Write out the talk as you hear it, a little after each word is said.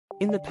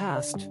In the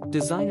past,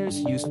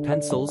 designers used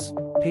pencils,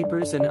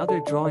 papers and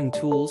other drawing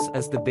tools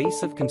as the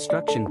base of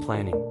construction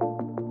planning.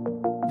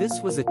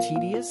 This was a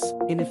tedious,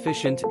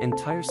 inefficient and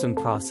tiresome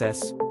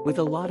process, with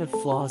a lot of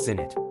flaws in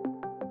it.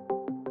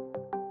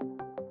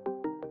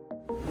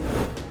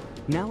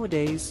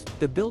 Nowadays,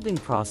 the building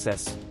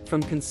process,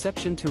 from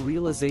conception to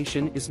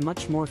realization is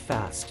much more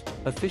fast,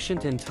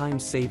 efficient and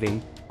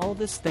time-saving, all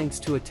this thanks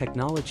to a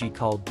technology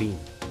called BIM.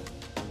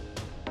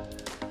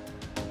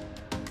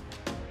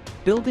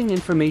 Building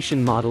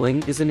information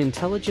modeling is an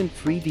intelligent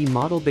 3D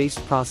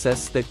model-based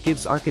process that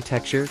gives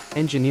architecture,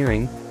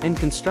 engineering, and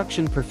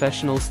construction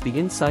professionals the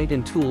insight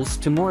and tools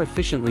to more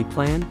efficiently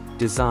plan,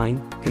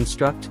 design,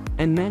 construct,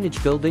 and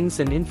manage buildings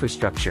and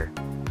infrastructure.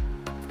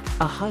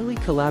 A highly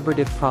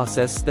collaborative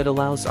process that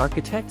allows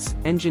architects,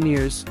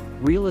 engineers,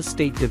 real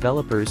estate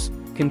developers,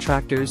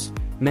 contractors,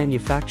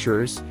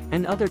 manufacturers,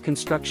 and other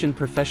construction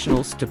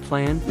professionals to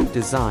plan,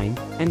 design,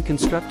 and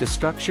construct a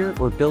structure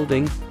or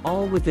building,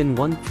 all within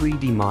one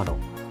 3D model.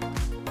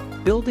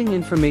 Building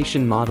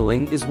information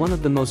modeling is one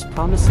of the most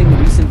promising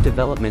recent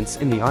developments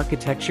in the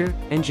architecture,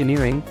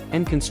 engineering,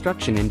 and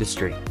construction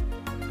industry.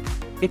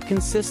 It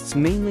consists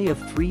mainly of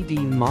 3D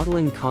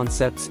modeling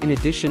concepts in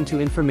addition to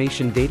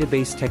information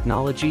database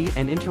technology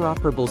and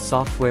interoperable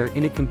software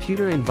in a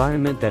computer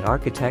environment that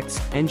architects,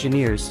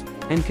 engineers,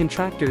 and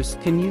contractors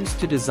can use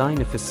to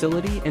design a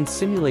facility and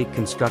simulate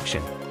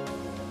construction.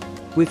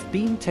 With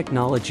BIM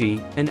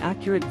technology, an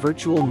accurate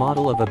virtual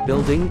model of a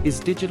building is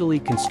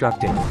digitally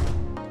constructed.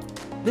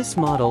 This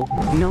model,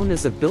 known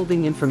as a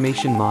building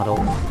information model,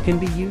 can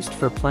be used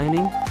for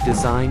planning,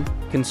 design,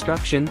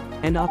 construction,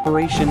 and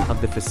operation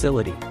of the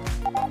facility.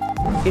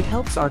 It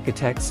helps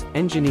architects,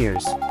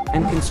 engineers,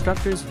 and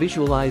constructors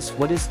visualize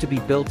what is to be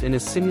built in a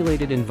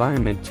simulated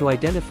environment to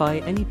identify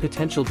any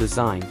potential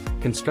design,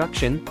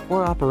 construction,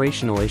 or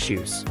operational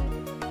issues.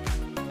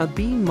 A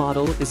BIM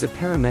model is a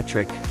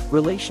parametric,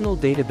 relational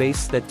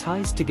database that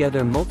ties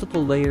together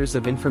multiple layers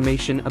of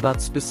information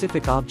about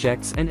specific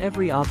objects and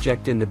every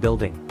object in the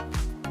building.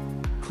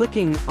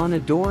 Clicking on a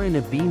door in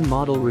a BIM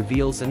model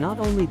reveals not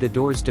only the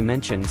door's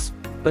dimensions,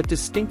 but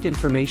distinct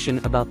information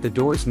about the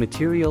door's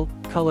material,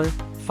 color,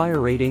 fire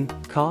rating,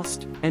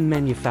 cost, and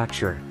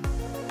manufacturer.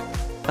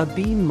 A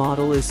BIM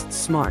model is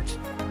smart.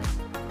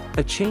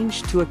 A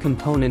change to a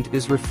component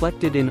is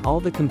reflected in all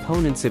the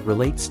components it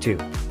relates to.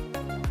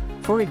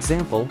 For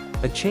example,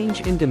 a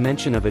change in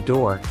dimension of a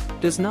door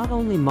does not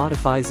only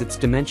modifies its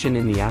dimension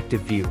in the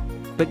active view,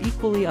 but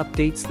equally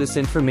updates this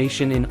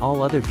information in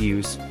all other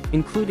views,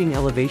 including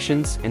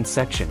elevations and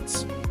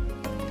sections.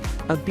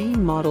 A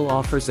BIM model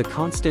offers a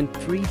constant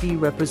 3D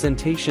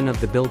representation of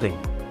the building.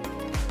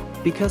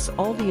 Because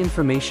all the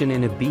information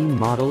in a BIM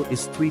model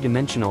is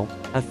three-dimensional,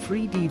 a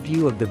 3D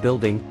view of the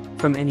building,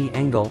 from any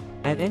angle,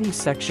 at any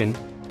section,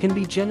 can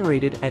be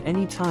generated at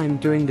any time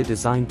during the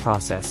design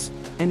process,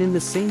 and in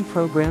the same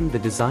program the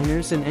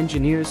designers and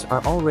engineers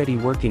are already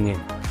working in.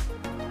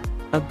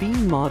 A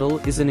BIM model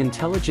is an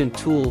intelligent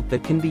tool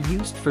that can be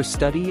used for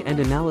study and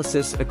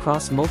analysis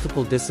across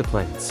multiple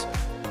disciplines.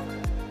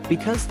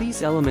 Because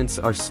these elements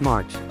are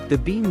smart, the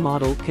BIM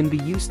model can be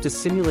used to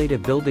simulate a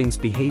building's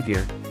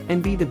behavior,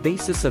 and be the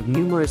basis of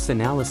numerous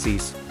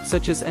analyses,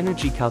 such as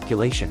energy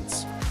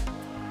calculations.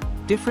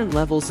 Different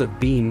levels of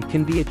BIM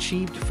can be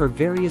achieved for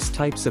various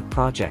types of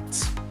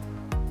projects.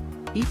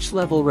 Each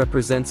level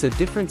represents a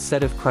different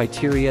set of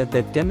criteria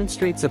that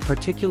demonstrates a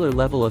particular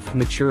level of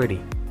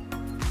maturity.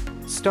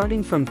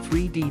 Starting from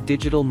 3D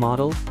digital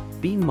model,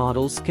 BIM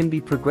models can be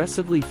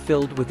progressively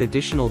filled with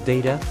additional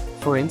data,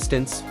 for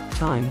instance,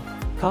 time,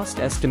 cost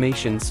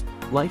estimations,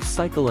 life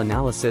cycle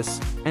analysis,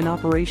 and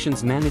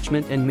operations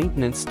management and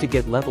maintenance to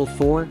get level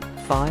 4,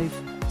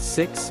 5,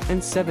 6,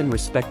 and 7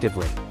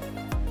 respectively.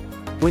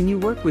 When you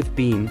work with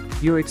BIM,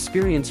 your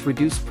experience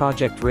reduces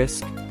project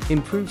risk,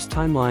 improves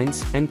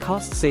timelines and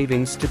cost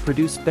savings to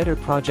produce better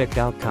project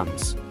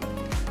outcomes.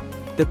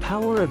 The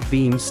power of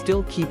BIM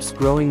still keeps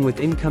growing with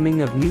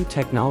incoming of new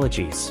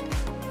technologies.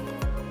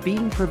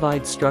 BIM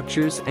provides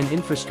structures and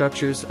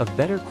infrastructures of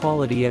better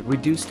quality at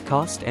reduced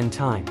cost and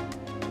time.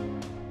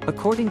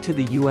 According to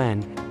the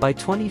UN, by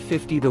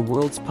 2050 the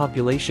world's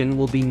population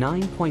will be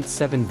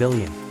 9.7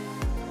 billion.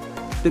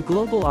 The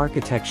global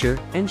architecture,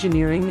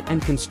 engineering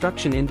and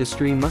construction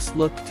industry must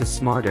look to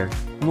smarter,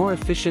 more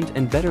efficient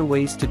and better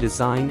ways to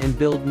design and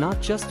build, not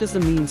just as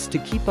a means to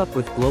keep up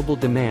with global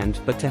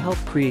demand but to help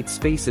create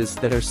spaces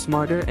that are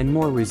smarter and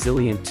more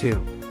resilient too.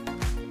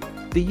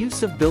 The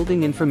use of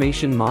building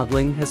information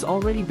modeling has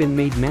already been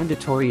made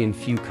mandatory in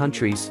few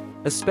countries,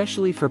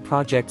 especially for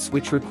projects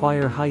which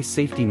require high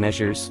safety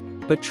measures,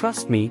 but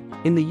trust me,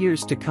 in the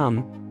years to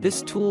come,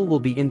 this tool will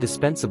be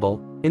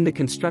indispensable in the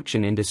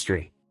construction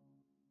industry.